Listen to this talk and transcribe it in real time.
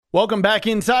Welcome back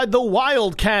inside the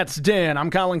Wildcats Den. I'm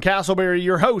Colin Castleberry,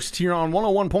 your host here on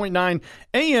 101.9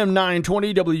 AM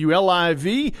 920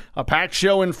 WLIV. A packed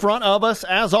show in front of us.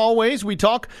 As always, we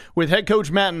talk with head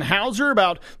coach Matt Hauser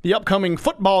about the upcoming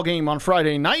football game on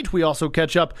Friday night. We also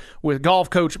catch up with golf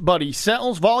coach Buddy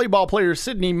Sells, volleyball player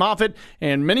Sydney Moffitt,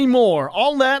 and many more.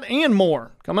 All that and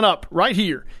more coming up right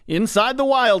here inside the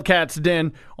Wildcats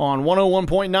Den on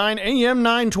 101.9 AM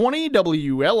 920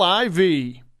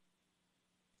 WLIV.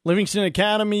 Livingston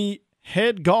Academy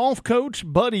head golf coach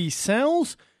Buddy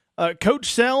Sells.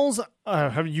 Coach Sells,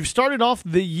 you've started off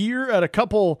the year at a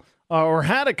couple, or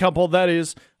had a couple, that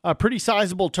is, pretty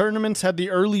sizable tournaments. Had the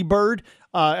early bird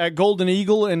at Golden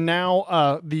Eagle, and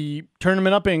now the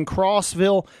tournament up in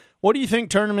Crossville. What do you think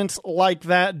tournaments like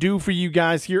that do for you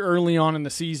guys here early on in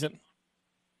the season?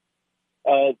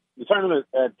 The tournament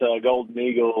at Golden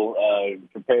Eagle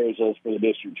prepares us for the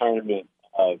district tournament.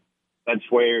 That's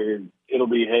where it'll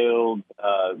be held.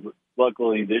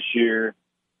 Luckily, this year,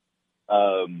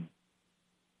 during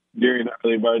the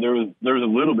early bird, there was a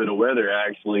little bit of weather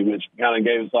actually, which kind of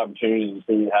gave us opportunity to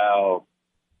see how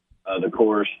the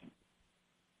course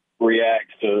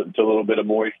reacts to a little bit of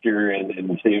moisture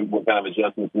and see what kind of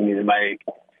adjustments we need to make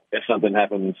if something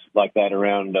happens like that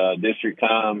around district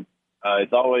time.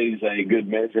 It's always a good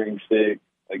measuring stick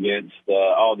against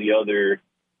all the other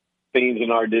teams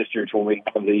in our district when we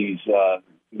have these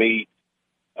meets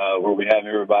where we have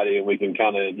everybody and we can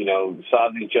kind of,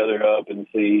 size each other up and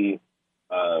see,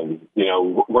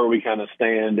 where we kind of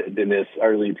stand in this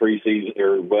early preseason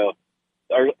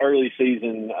early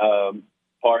season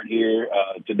part here.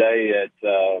 Today at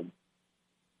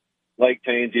Lake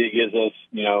Tansy, it gives us,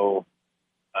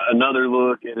 another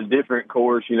look at a different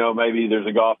course. Maybe there's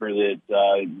a golfer that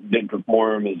didn't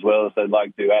perform as well as they'd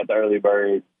like to at the early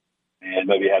bird, and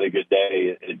maybe had a good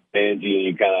day at Tansy, and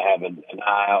you kind of have an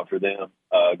eye out for them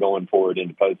going forward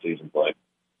into postseason play.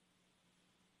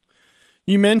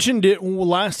 You mentioned it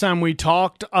last time we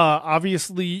talked.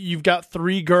 Obviously, you've got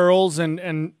three girls,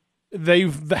 and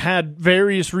they've had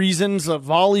various reasons, a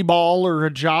volleyball or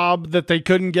a job, that they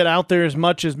couldn't get out there as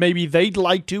much as maybe they'd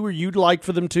like to or you'd like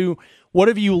for them to. What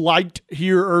have you liked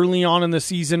here early on in the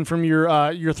season from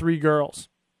your three girls?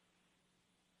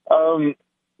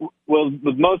 Well,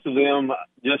 with most of them,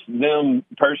 just them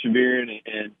persevering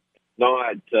and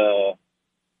not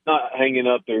hanging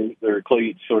up their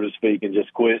cleats, so to speak, and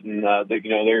just quitting.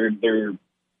 They're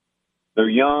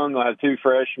young. I have two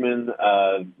freshmen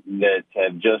that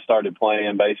have just started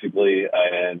playing, basically,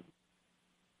 and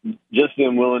just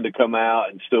them willing to come out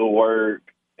and still work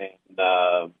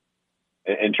and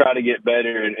try to get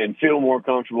better and feel more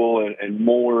comfortable and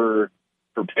more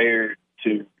prepared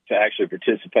to actually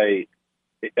participate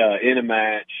in a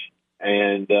match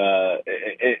and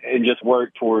just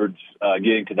work towards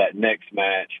getting to that next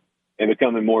match and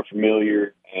becoming more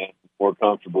familiar and more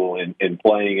comfortable in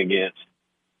playing against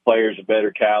players of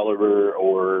better caliber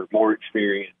or more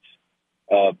experience.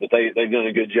 But they've done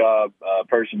a good job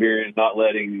persevering, not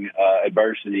letting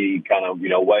adversity kind of,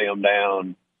 weigh them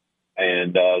down,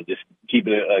 and just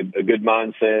keeping a good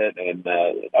mindset and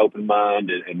open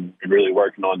mind and really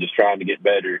working on just trying to get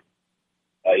better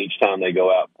each time they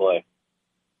go out and play.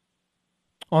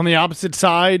 On the opposite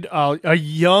side, a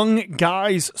young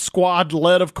guys squad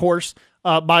led, of course,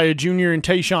 by a junior in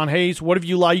Tayshawn Hayes. What have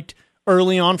you liked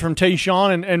early on from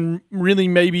Tayshawn, and really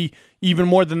maybe even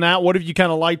more than that, what have you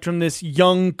kind of liked from this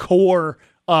young core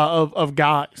of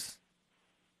guys?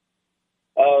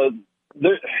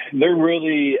 They're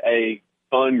really a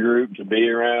fun group to be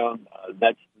around.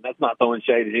 That's not throwing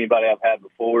shade at anybody I've had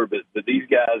before, but these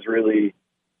guys really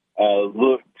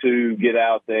look to get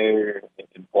out there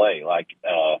and play. Like,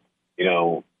 I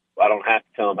don't have to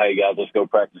tell them, hey, guys, let's go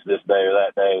practice this day or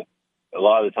that day. A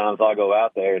lot of the times I'll go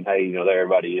out there and, hey, there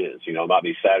everybody is. It might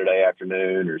be Saturday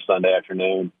afternoon or Sunday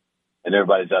afternoon, and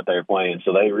everybody's out there playing.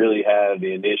 So they really have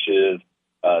the initiative.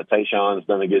 Tayshawn's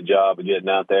done a good job of getting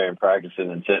out there and practicing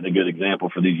and setting a good example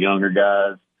for these younger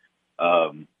guys.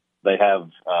 They have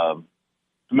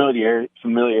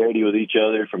familiarity with each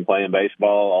other from playing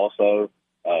baseball also.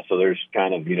 So there's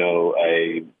kind of,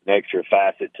 an extra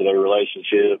facet to their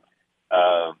relationship.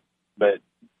 But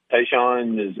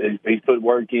Tayshawn he's put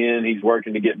work in. He's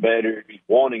working to get better. He's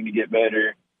wanting to get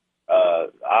better.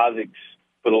 Isaac's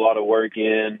put a lot of work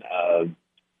in.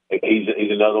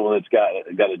 He's another one that's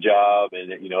got a job,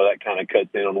 and that kind of cuts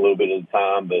in on a little bit of the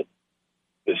time, but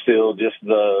still just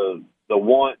the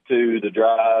want to, the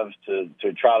drive to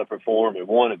try to perform and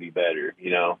want to be better.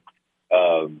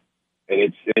 And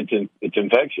it's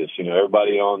infectious.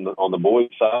 Everybody on the boys'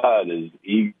 side is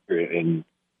eager and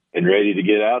and ready to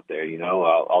get out there.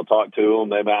 I'll talk to them.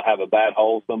 They might have a bad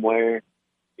hole somewhere,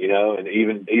 and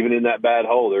even in that bad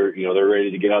hole, they're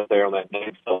ready to get out there on that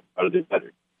next stuff, try to do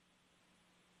better.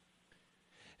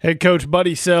 Head coach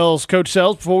Buddy Sells. Coach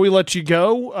Sells, before we let you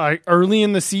go, early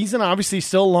in the season, obviously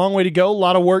still a long way to go, a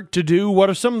lot of work to do.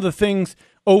 What are some of the things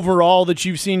overall that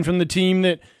you've seen from the team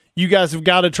that you guys have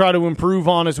got to try to improve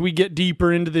on as we get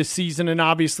deeper into this season and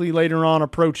obviously later on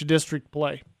approach district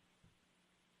play?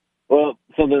 Well,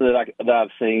 something that I've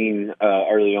seen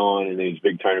early on in these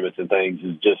big tournaments and things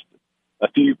is just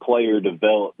a few player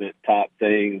development type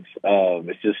things.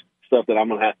 It's just stuff that I'm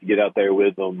going to have to get out there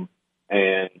with them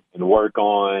and work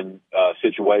on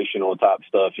situational type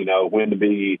stuff, when to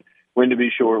be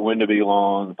short, when to be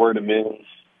long, where to miss,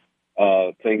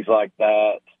 things like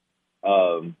that.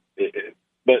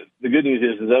 But the good news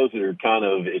is those are kind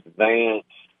of advanced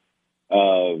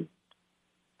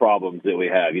problems that we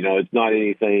have. It's not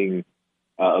anything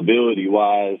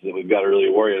ability-wise that we've got to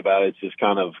really worry about. It's just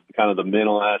kind of the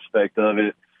mental aspect of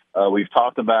it. We've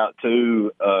talked about,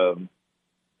 too,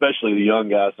 especially the young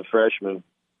guys, the freshmen,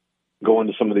 going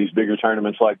to some of these bigger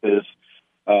tournaments like this,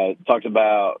 talked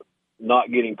about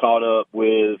not getting caught up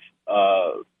with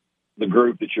the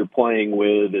group that you're playing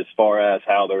with as far as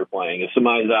how they're playing. If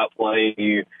somebody's outplaying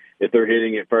you, if they're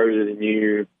hitting it further than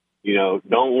you,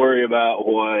 don't worry about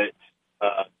what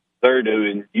they're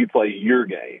doing. You play your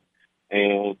game.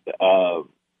 And,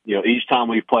 each time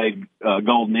we've played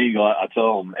Golden Eagle, I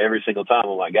tell them every single time,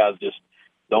 I'm like, guys, just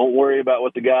don't worry about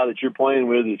what the guy that you're playing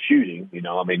with is shooting.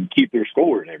 Keep their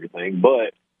score and everything,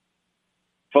 but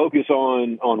focus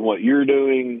on what you're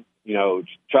doing.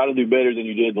 Try to do better than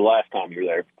you did the last time you were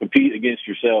there. Compete against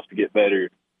yourself to get better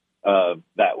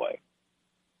that way.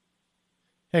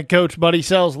 Head coach Buddy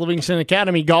Sells, Livingston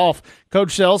Academy Golf.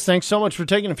 Coach Sells, thanks so much for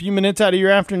taking a few minutes out of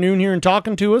your afternoon here and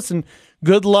talking to us, and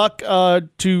good luck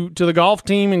to the golf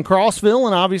team in Crossville,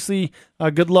 and obviously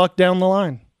good luck down the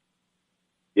line.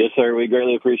 Yes, sir. We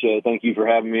greatly appreciate it. Thank you for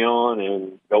having me on,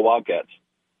 and go Wildcats.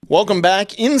 Welcome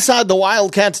back inside the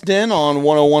Wildcats Den on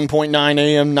 101.9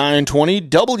 AM 920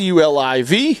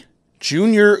 WLIV.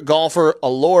 Junior golfer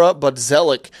Alora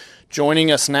Budzelik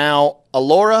joining us now.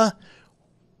 Alora,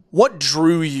 what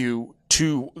drew you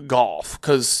to golf?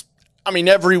 Because,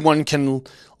 everyone can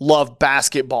love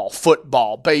basketball,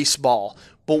 football, baseball,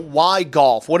 but why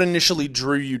golf? What initially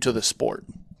drew you to the sport?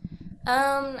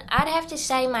 I'd have to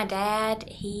say my dad.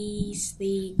 He's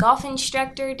the golf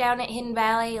instructor down at Hidden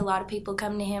Valley. A lot of people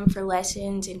come to him for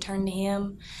lessons and turn to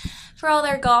him for all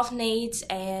their golf needs.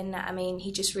 And,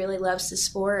 he just really loves the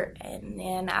sport. And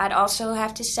then I'd also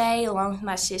have to say, along with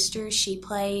my sister, she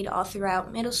played all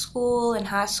throughout middle school and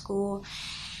high school.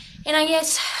 And I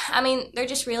guess, they're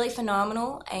just really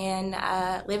phenomenal. And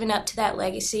living up to that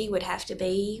legacy would have to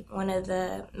be one of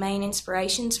the main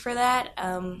inspirations for that.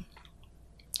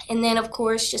 And then, of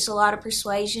course, just a lot of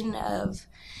persuasion of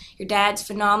your dad's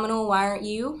phenomenal, why aren't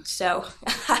you? So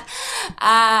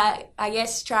I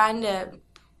guess trying to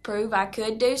prove I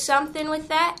could do something with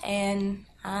that. And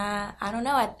I don't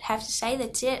know, I'd have to say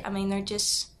that's it.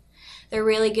 They're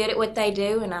really good at what they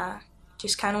do, and I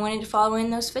just kind of wanted to follow in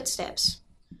those footsteps.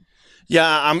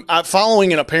 Yeah,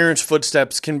 following in a parent's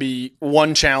footsteps can be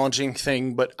one challenging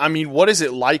thing, but what is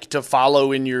it like to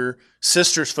follow in your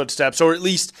sister's footsteps, or at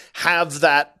least have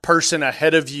that person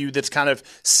ahead of you that's kind of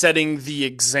setting the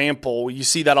example? You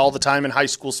see that all the time in high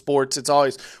school sports. It's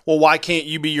always, well, why can't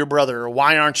you be your brother, or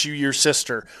why aren't you your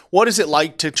sister? What is it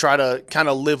like to try to kind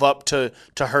of live up to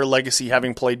her legacy,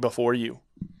 having played before you?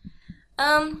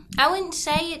 I wouldn't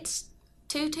say it's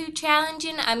too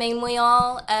challenging.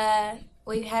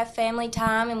 We have family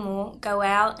time, and we'll go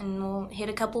out and we'll hit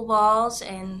a couple balls.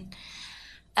 And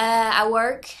I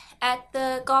work at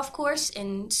the golf course,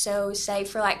 and so say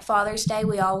for like Father's Day,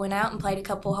 we all went out and played a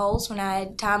couple holes when I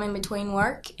had time in between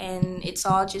work. And it's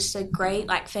all just a great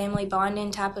like family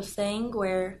bonding type of thing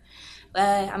where,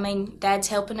 Dad's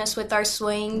helping us with our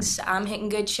swings. I'm hitting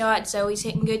good shots. Zoe's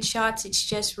hitting good shots. It's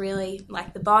just really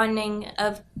like the bonding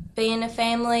of being a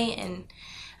family.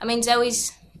 And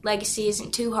Zoe's legacy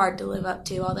isn't too hard to live up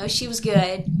to, although she was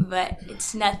good, but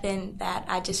it's nothing that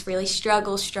I just really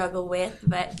struggle with.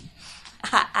 But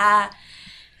I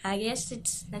guess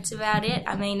that's about it.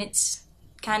 It's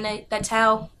kind of, that's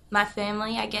how my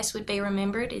family, I guess, would be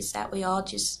remembered, is that we all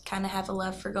just kind of have a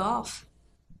love for golf.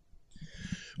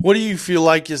 What do you feel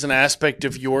like is an aspect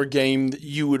of your game that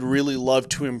you would really love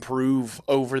to improve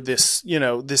over this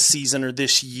season or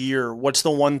this year? What's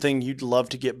the one thing you'd love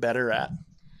to get better at?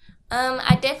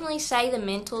 I definitely say the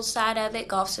mental side of it.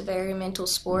 Golf's a very mental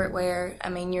sport where,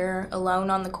 you're alone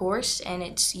on the course and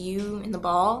it's you and the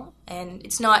ball. And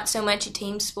it's not so much a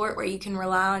team sport where you can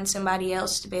rely on somebody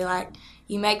else to be like,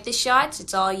 you make the shots,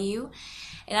 it's all you.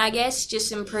 And I guess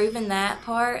just improving that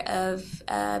part of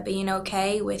being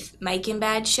okay with making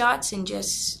bad shots and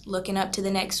just looking up to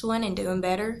the next one and doing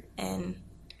better. And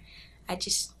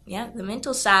the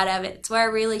mental side of it, it's where I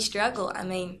really struggle.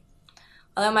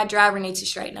 Although my driver needs to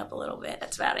straighten up a little bit.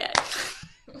 That's about it.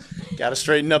 Got to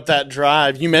straighten up that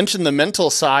drive. You mentioned the mental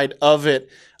side of it.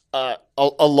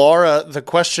 Laura, the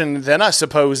question then I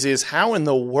suppose is, how in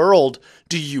the world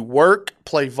do you work,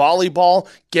 play volleyball,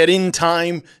 get in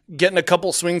time, getting a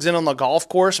couple swings in on the golf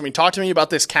course? Talk to me about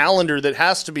this calendar that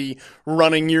has to be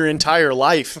running your entire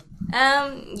life.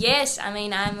 Yes, I'm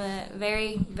a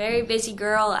very, very busy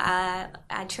girl. I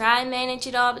try and manage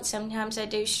it all, but sometimes I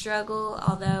do struggle,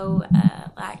 although,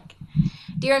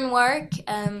 during work,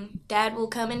 Dad will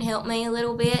come and help me a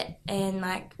little bit, and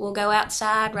we'll go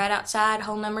outside, right outside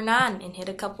hole number 9, and hit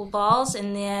a couple balls.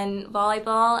 And then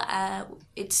volleyball,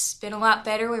 it's been a lot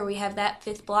better where we have that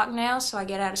 5th block now, so I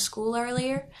get out of school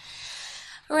earlier,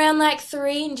 around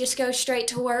 3, and just go straight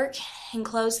to work and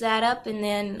close that up. And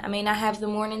then, I have the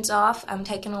mornings off. I'm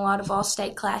taking a lot of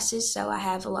all-state classes, so I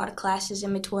have a lot of classes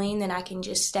in between. Then I can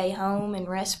just stay home and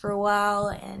rest for a while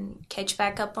and catch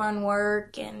back up on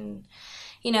work and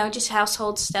just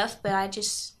household stuff, but I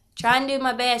just try and do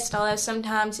my best, although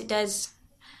sometimes it does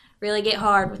really get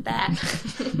hard with that.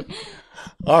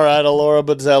 All right, Alora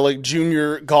Budzelik,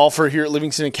 junior golfer here at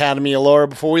Livingston Academy. Alora,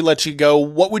 before we let you go,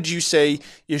 what would you say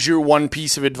is your one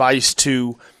piece of advice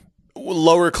to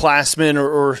lower classmen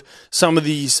or some of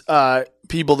these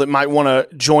people that might want to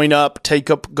join up,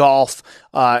 take up golf,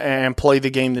 and play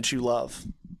the game that you love?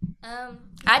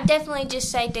 I'd definitely just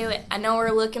say do it. I know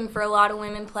we're looking for a lot of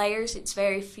women players. It's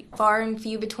very far and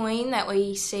few between that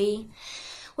we see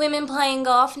women playing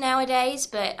golf nowadays,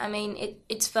 but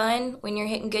it's fun when you're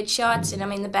hitting good shots,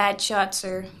 and the bad shots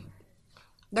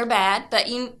they're bad, but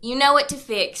you know what to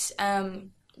fix.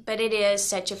 But it is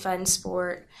such a fun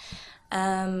sport.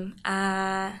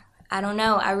 I don't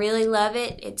know. I really love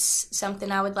it. It's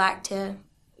something I would like to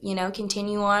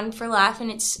continue on for life, and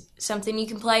it's something you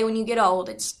can play when you get old.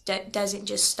 It doesn't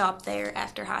just stop there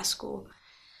after high school.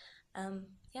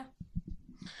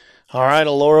 All right,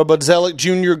 Alora Budzelik,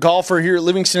 junior golfer here at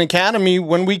Livingston Academy.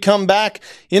 When we come back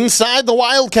inside the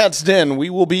Wildcats Den, we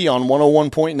will be on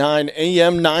 101.9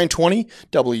 AM 920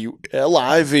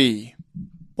 WLIV.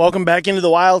 Welcome back into the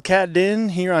Wildcat Den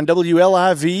here on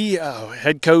WLIV.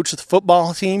 Head coach of the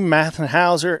football team, Matthew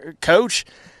Hauser. Coach,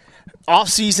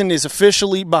 off-season is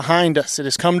officially behind us. It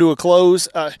has come to a close.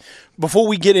 Before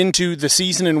we get into the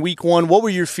season in week 1, what were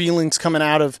your feelings coming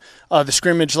out of the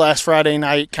scrimmage last Friday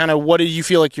night? Kind of what do you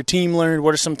feel like your team learned?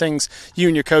 What are some things you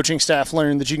and your coaching staff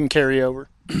learned that you can carry over?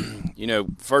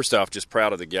 First off, just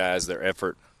proud of the guys, their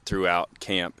effort throughout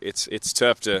camp. It's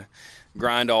tough to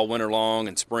grind all winter long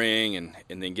and spring and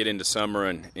then get into summer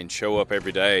and show up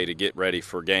every day to get ready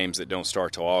for games that don't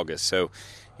start till August. So,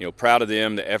 proud of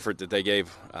them, the effort that they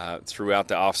gave throughout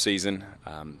the off-season,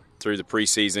 through the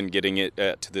preseason, getting it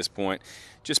to this point.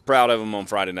 Just proud of them on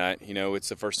Friday night. It's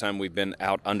the first time we've been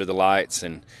out under the lights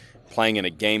and playing in a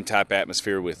game-type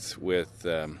atmosphere with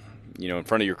in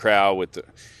front of your crowd with the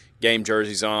game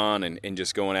jerseys on and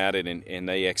just going at it, and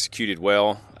they executed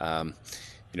well.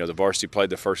 The varsity played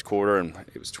the first quarter, and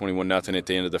it was 21-0 at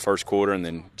the end of the first quarter, and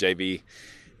then JV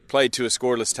played to a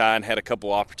scoreless tie and had a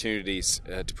couple opportunities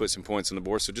to put some points on the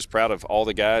board. So just proud of all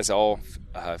the guys, all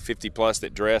 50-plus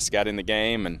that dressed, got in the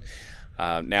game, and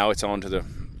now it's on to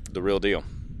the real deal.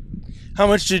 How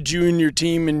much did you and your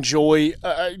team enjoy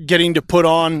getting to put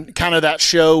on kind of that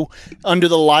show under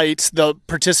the lights, the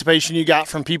participation you got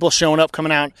from people showing up,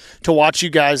 coming out to watch you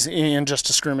guys in just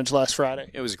a scrimmage last Friday?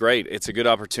 It was great. It's a good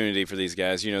opportunity for these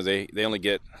guys. They only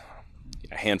get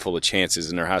a handful of chances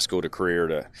in their high school career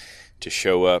to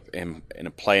show up and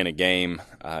play in a game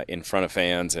in front of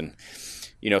fans. And,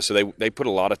 so they put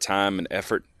a lot of time and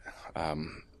effort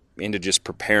into just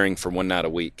preparing for one night a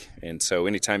week. And so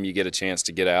anytime you get a chance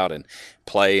to get out and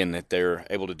play and that they're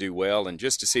able to do well, and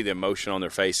just to see the emotion on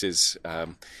their faces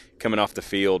coming off the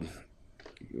field,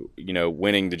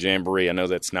 winning the Jamboree, I know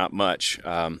that's not much.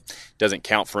 Doesn't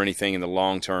count for anything in the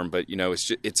long term, but,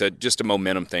 it's just a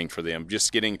momentum thing for them.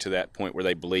 Just getting to that point where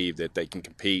they believe that they can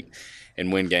compete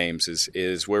and win games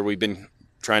is where we've been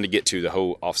trying to get to the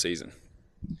whole offseason.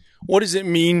 What does it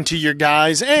mean to your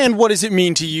guys, and what does it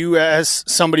mean to you as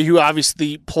somebody who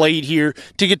obviously played here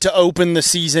to get to open the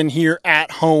season here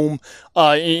at home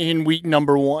in week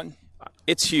number 1?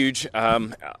 It's huge.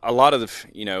 A lot of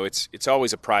it's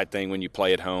always a pride thing when you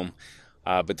play at home.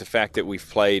 But the fact that we've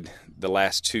played the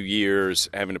last 2 years,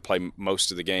 having to play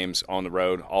most of the games on the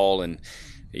road, all in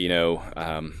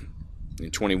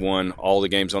 21, all the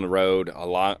games on the road, a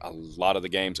lot of the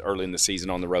games early in the season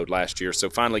on the road last year. So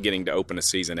finally getting to open a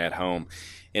season at home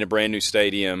in a brand new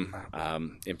stadium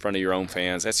in front of your own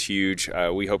fans, that's huge.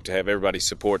 We hope to have everybody's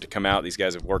support to come out. These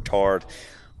guys have worked hard,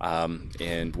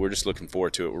 and we're just looking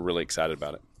forward to it. We're really excited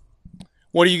about it.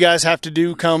 What do you guys have to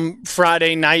do come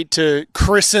Friday night to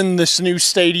christen this new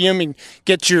stadium and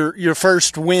get your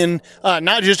first win,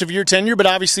 not just of your tenure, but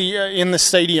obviously in the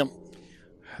stadium?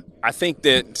 I think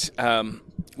that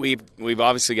we've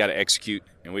obviously got to execute,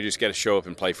 and we just got to show up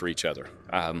and play for each other.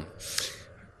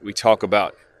 We talk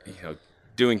about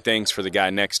doing things for the guy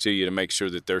next to you to make sure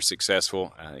that they're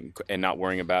successful, and not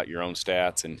worrying about your own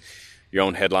stats and your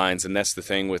own headlines. And that's the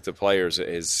thing with the players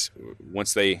is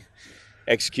once they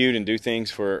execute and do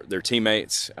things for their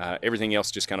teammates, everything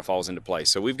else just kind of falls into place.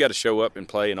 So we've got to show up and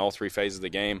play in all three phases of the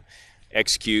game,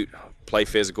 execute, play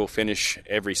physical, finish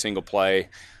every single play,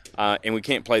 and we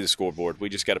can't play the scoreboard. We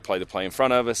just got to play the play in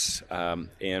front of us,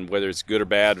 and whether it's good or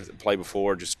bad, the play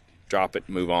before, just drop it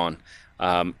and move on.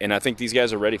 And I think these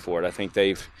guys are ready for it. I think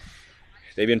they've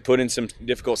been put in some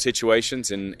difficult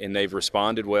situations, and they've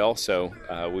responded well. So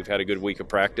we've had a good week of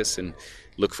practice and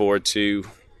look forward to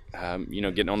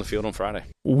getting on the field on Friday.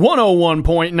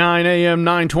 101.9 AM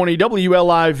 920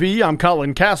 WLIV. I'm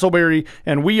Colin Castleberry,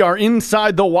 and we are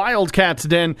inside the Wildcats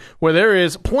Den, where there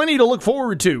is plenty to look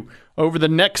forward to over the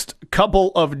next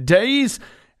couple of days,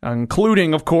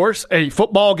 including, of course, a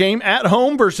football game at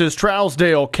home versus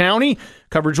Trousdale County.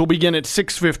 Coverage will begin at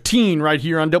 6:15 right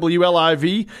here on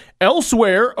WLIV.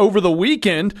 Elsewhere, over the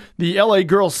weekend, the LA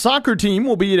girls soccer team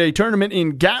will be at a tournament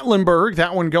in Gatlinburg,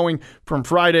 that one going from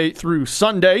Friday through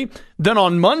Sunday. Then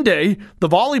on Monday, the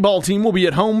volleyball team will be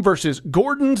at home versus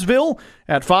Gordonsville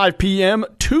at 5 p.m.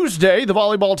 Tuesday, the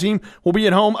volleyball team will be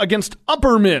at home against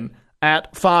Upperman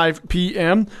at 5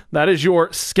 p.m. That is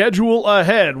your schedule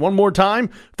ahead. One more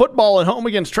time, football at home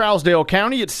against Trousdale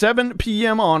County at 7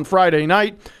 p.m. on Friday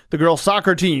night. The girls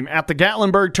soccer team at the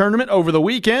Gatlinburg tournament over the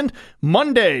weekend.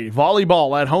 Monday,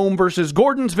 volleyball at home versus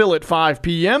Gordonsville at 5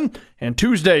 p.m. And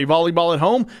Tuesday, volleyball at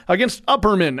home against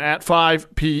Upperman at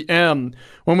 5 p.m.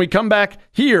 When we come back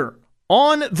here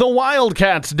on the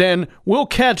Wildcats Den, we'll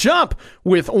catch up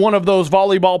with one of those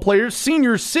volleyball players,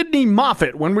 senior Sydney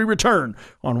Moffitt, when we return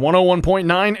on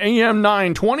 101.9 AM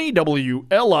 920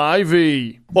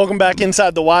 WLIV. Welcome back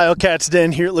inside the Wildcats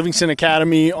Den here at Livingston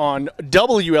Academy on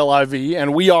WLIV,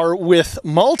 and we are with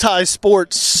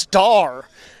multi-sport star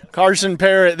Carson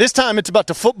Parrott. This time it's about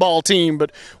the football team,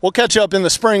 but we'll catch up in the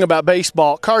spring about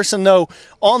baseball. Carson, though,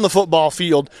 on the football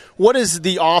field, what has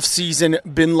the offseason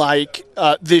been like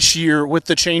this year with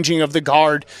the changing of the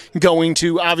guard, going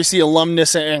to obviously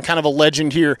alumnus and kind of a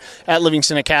legend here at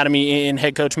Livingston Academy in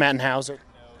head coach Matt Hauser?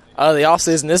 The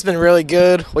offseason, it's been really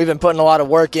good. We've been putting a lot of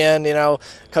work in.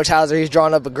 Coach Hauser, he's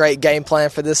drawn up a great game plan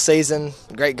for this season,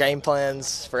 great game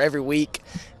plans for every week,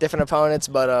 different opponents,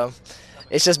 but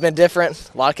it's just been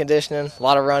different. A lot of conditioning, a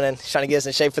lot of running. He's trying to get us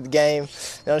in shape for the game.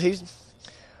 He's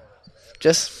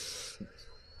just.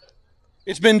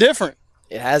 It's been different.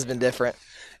 It has been different.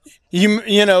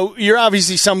 You're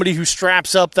obviously somebody who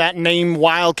straps up that name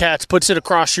Wildcats, puts it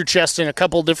across your chest in a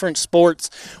couple different sports.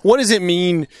 What does it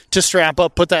mean to strap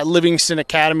up, put that Livingston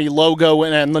Academy logo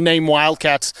and the name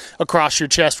Wildcats across your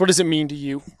chest? What does it mean to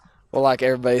you? Well, like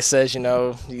everybody says, you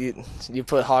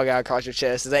put hog eye across your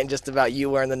chest. It ain't just about you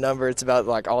wearing the number. It's about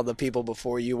like all the people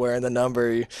before you wearing the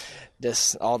number,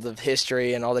 just all the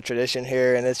history and all the tradition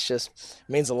here. And it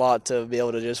means a lot to be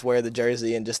able to just wear the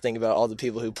jersey and just think about all the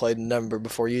people who played the number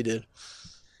before you did.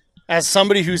 As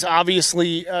somebody who's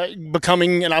obviously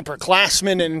becoming an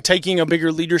upperclassman and taking a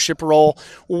bigger leadership role,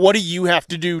 what do you have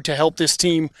to do to help this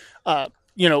team,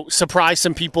 surprise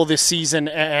some people this season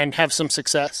and have some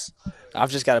success? I've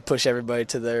just got to push everybody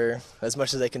to as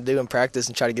much as they can do in practice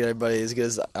and try to get everybody as good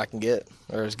as I can get,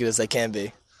 or as good as they can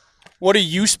be. What are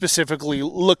you specifically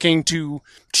looking to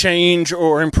change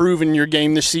or improve in your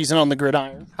game this season on the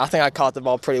gridiron? I think I caught the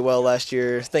ball pretty well last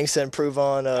year. Things to improve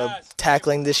on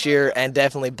tackling this year, and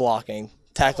definitely blocking.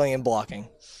 Tackling and blocking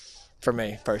for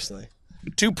me personally.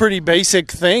 Two pretty basic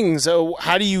things. So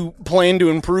how do you plan to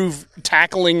improve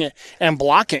tackling and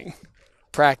blocking?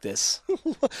 Practice.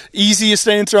 Easiest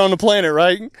answer on the planet,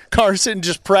 right? Carson,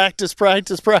 just practice.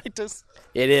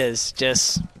 It is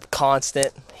just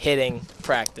constant hitting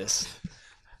practice.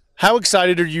 How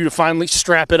excited are you to finally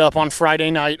strap it up on Friday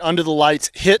night under the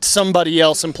lights, hit somebody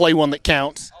else, and play one that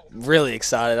counts? really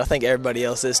excited. I think everybody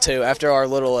else is too. After our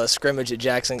little scrimmage at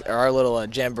Jackson, or our little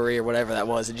jamboree or whatever that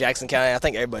was at Jackson County, I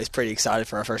think everybody's pretty excited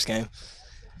for our first game.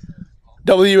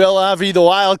 WLIV, the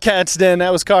Wildcats Den.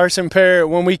 That was Carson Parrott.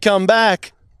 When we come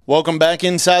back, welcome back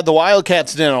inside the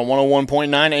Wildcats Den on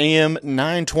 101.9 AM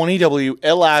 920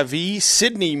 WLIV.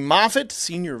 Sydney Moffitt,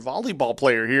 senior volleyball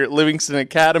player here at Livingston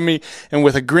Academy, and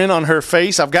with a grin on her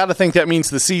face. I've got to think that means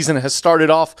the season has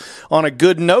started off on a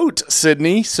good note,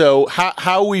 Sydney. So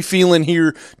how are we feeling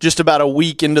here just about a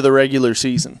week into the regular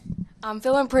season? I'm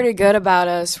feeling pretty good about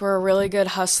us. We're a really good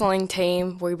hustling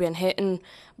team. We've been hitting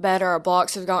better. Our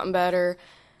blocks have gotten better.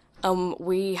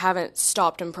 We haven't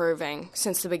stopped improving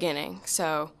since the beginning.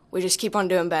 So we just keep on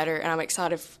doing better, and I'm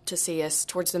excited to see us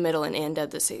towards the middle and end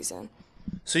of the season.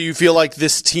 So you feel like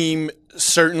this team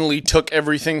certainly took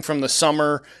everything from the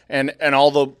summer and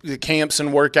all the camps and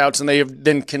workouts, and they have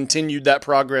then continued that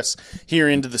progress here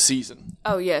into the season?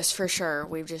 Oh, yes, for sure.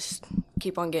 We just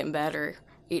keep on getting better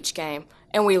each game,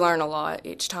 and we learn a lot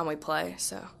each time we play.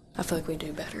 So I feel like we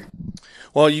do better.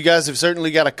 Well, you guys have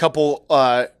certainly got a couple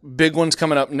big ones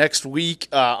coming up next week.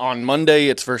 On Monday,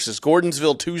 it's versus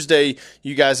Gordonsville. Tuesday,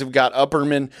 you guys have got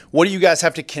Upperman. What do you guys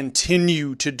have to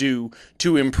continue to do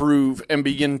to improve and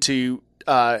begin to,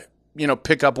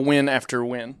 pick up win after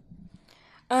win?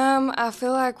 I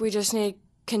feel like we just need to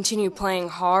continue playing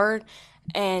hard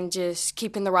and just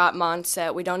keeping the right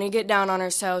mindset. We don't need to get down on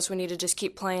ourselves. We need to just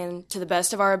keep playing to the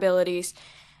best of our abilities.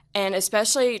 And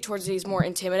especially towards these more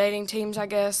intimidating teams, I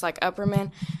guess, like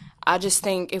Upperman, I just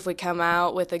think if we come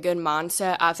out with a good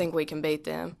mindset, I think we can beat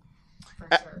them.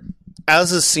 For sure.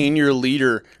 As a senior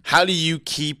leader, how do you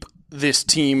keep this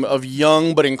team of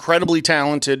young but incredibly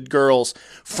talented girls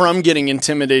from getting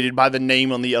intimidated by the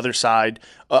name on the other side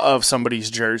of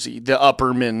somebody's jersey, the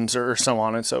Uppermans or so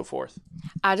on and so forth?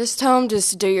 I just tell them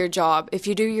just do your job. If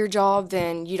you do your job,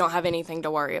 then you don't have anything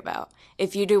to worry about.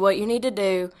 If you do what you need to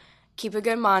do, keep a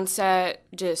good mindset,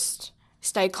 just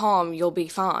stay calm, you'll be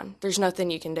fine. There's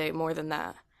nothing you can do more than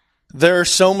that. There are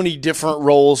so many different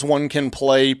roles one can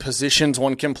play, positions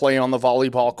one can play on the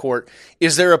volleyball court.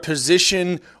 Is there a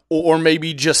position or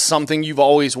maybe just something you've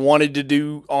always wanted to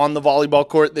do on the volleyball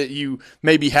court that you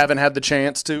maybe haven't had the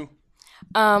chance to?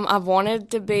 I've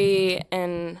wanted to be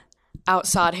an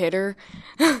outside hitter,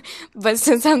 but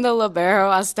since I'm the libero,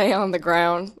 I stay on the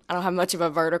ground. I don't have much of a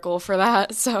vertical for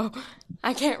that, so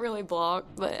I can't really block,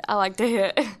 but I like to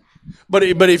hit. But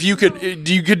if you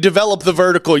could develop the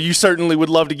vertical, you certainly would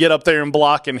love to get up there and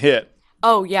block and hit.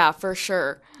 Oh yeah, for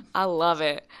sure. I love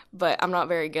it, but I'm not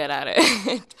very good at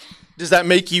it. Does that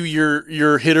make you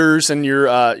your hitters and your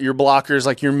blockers,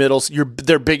 like your middles,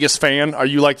 their biggest fan? Are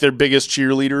you like their biggest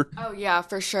cheerleader? Oh yeah,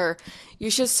 for sure. You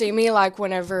should see me like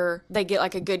whenever they get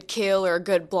like a good kill or a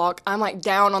good block, I'm like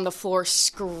down on the floor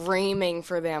screaming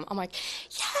for them. I'm like,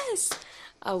 yes!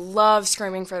 I love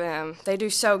screaming for them. They do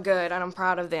so good, and I'm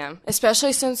proud of them,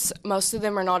 especially since most of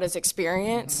them are not as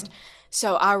experienced.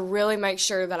 So I really make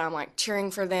sure that I'm like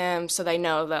cheering for them so they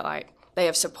know that like they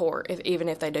have support even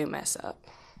if they do mess up.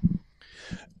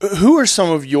 Who are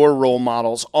some of your role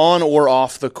models on or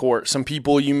off the court? Some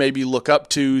people you maybe look up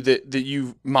to that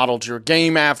you've modeled your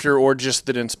game after or just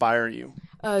that inspire you?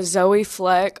 Zoe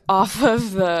Fleck off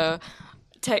of the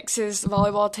Texas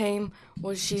volleyball team.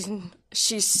 Well, she's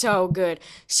so good.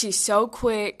 She's so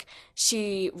quick.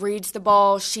 She reads the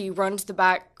ball. She runs the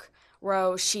back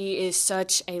row. She is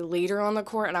such a leader on the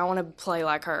court, and I want to play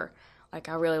like her. Like,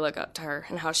 I really look up to her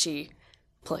and how she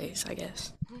plays, I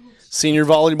guess. Senior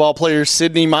volleyball player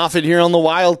Sydney Moffitt here on the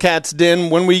Wildcats Den.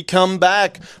 When we come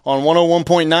back on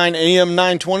 101.9 AM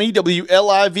 920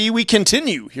 WLIV, we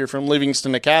continue here from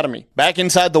Livingston Academy. Back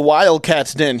inside the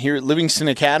Wildcats Den here at Livingston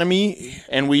Academy,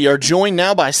 and we are joined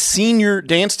now by senior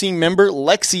dance team member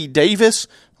Lexi Davis.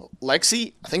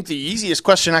 Lexi, I think the easiest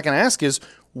question I can ask is,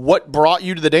 what brought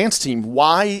you to the dance team?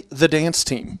 Why the dance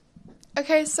team?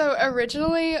 Okay, so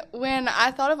originally when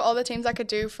I thought of all the teams I could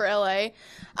do for LA,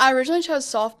 I originally chose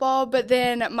softball, but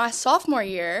then my sophomore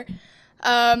year,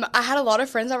 I had a lot of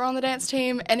friends that were on the dance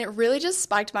team, and it really just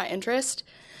spiked my interest.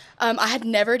 I had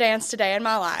never danced a day in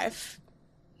my life.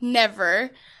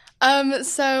 Never.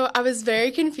 So I was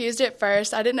very confused at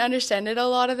first. I didn't understand it a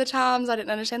lot of the times. I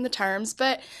didn't understand the terms,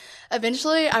 but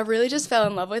eventually I really just fell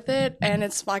in love with it, and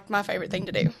it's like my favorite thing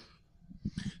to do.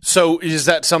 So is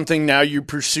that something now you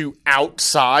pursue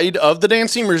outside of the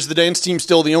dance team, or is the dance team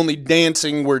still the only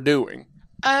dancing we're doing?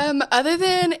 Other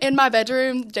than in my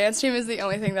bedroom, the dance team is the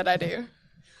only thing that I do.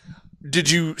 Did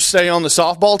you stay on the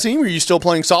softball team? Are you still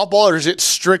playing softball, or is it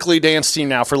strictly dance team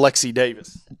now for Lexi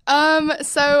Davis?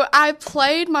 So I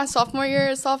played my sophomore year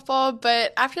at softball,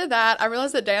 but after that, I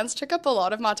realized that dance took up a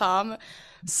lot of my time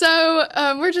So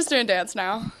we're just doing dance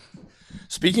now.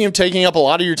 Speaking of taking up a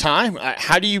lot of your time,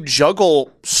 how do you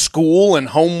juggle school and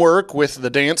homework with the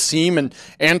dance team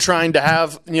and trying to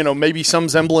have, maybe some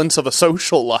semblance of a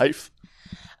social life?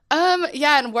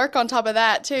 Yeah, and work on top of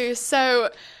that too. So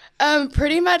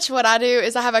pretty much what I do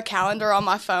is I have a calendar on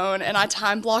my phone and I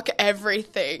time block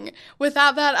everything.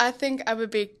 Without that, I think I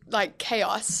would be like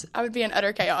chaos. I would be in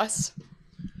utter chaos.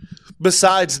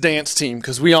 Besides dance team,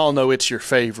 because we all know it's your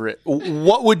favorite,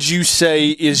 what would you say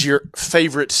is your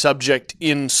favorite subject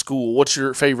in school? What's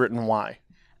your favorite and why?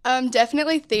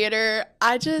 Definitely theater.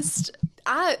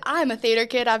 I'm a theater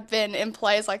kid. I've been in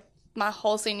plays like my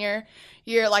whole senior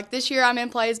year. Like this year I'm in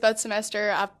plays both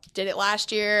semester. I did it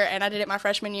last year and I did it my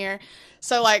freshman year.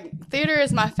 So like theater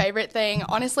is my favorite thing,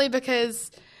 honestly, because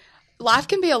life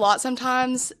can be a lot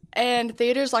sometimes and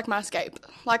theater's like my escape.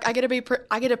 Like I get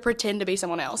to pretend to be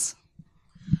someone else.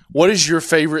 What is your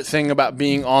favorite thing about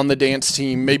being on the dance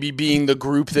team, maybe being the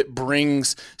group that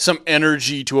brings some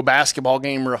energy to a basketball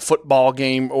game or a football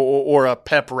game or a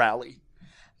pep rally?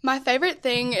 My favorite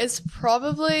thing is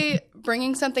probably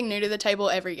bringing something new to the table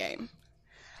every game.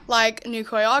 Like new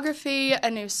choreography, a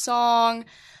new song,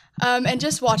 and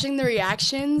just watching the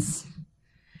reactions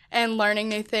and learning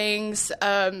new things,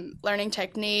 learning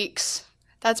techniques.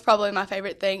 That's probably my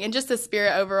favorite thing, and just the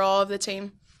spirit overall of the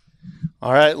team.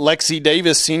 All right, Lexi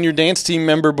Davis, senior dance team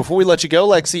member. Before we let you go,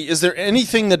 Lexi, is there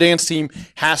anything the dance team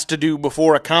has to do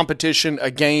before a competition,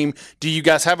 a game? Do you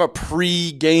guys have a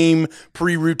pre-game,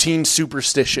 pre-routine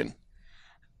superstition?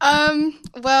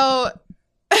 Well,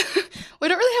 we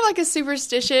don't really have like a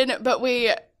superstition, but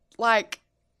we like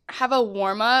have a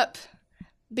warm-up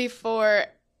before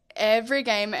every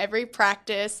game, every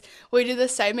practice. We do the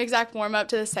same exact warm-up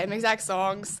to the same exact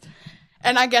songs,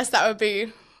 and I guess that would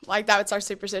be... like, that's our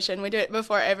superstition. We do it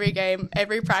before every game,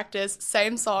 every practice,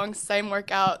 same songs, same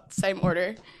workout, same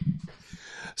order.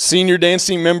 Senior dance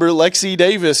team member Lexi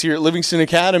Davis here at Livingston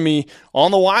Academy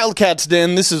on the Wildcats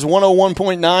Den. This is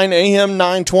 101.9 AM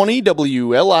 920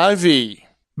 WLIV.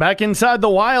 Back inside the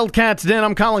Wildcats Den,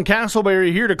 I'm Colin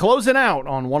Castleberry here to close it out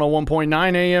on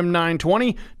 101.9 AM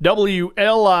 920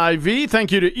 WLIV.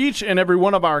 Thank you to each and every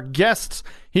one of our guests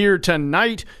here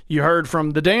tonight. You heard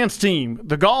from the dance team,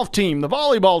 the golf team, the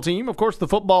volleyball team, of course the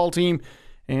football team,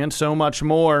 and so much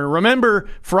more. Remember,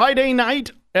 Friday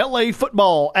night, LA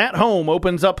football at home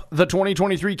opens up the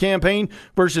 2023 campaign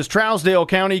versus Trousdale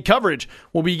County. Coverage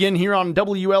will begin here on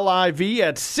WLIV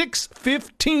at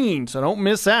 6:15, so don't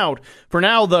miss out. For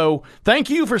now, though, thank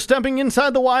you for stepping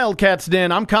inside the Wildcats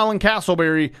Den. I'm Colin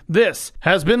Castleberry. This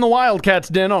has been the Wildcats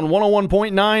Den on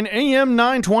 101.9 AM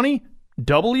 920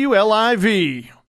 WLIV.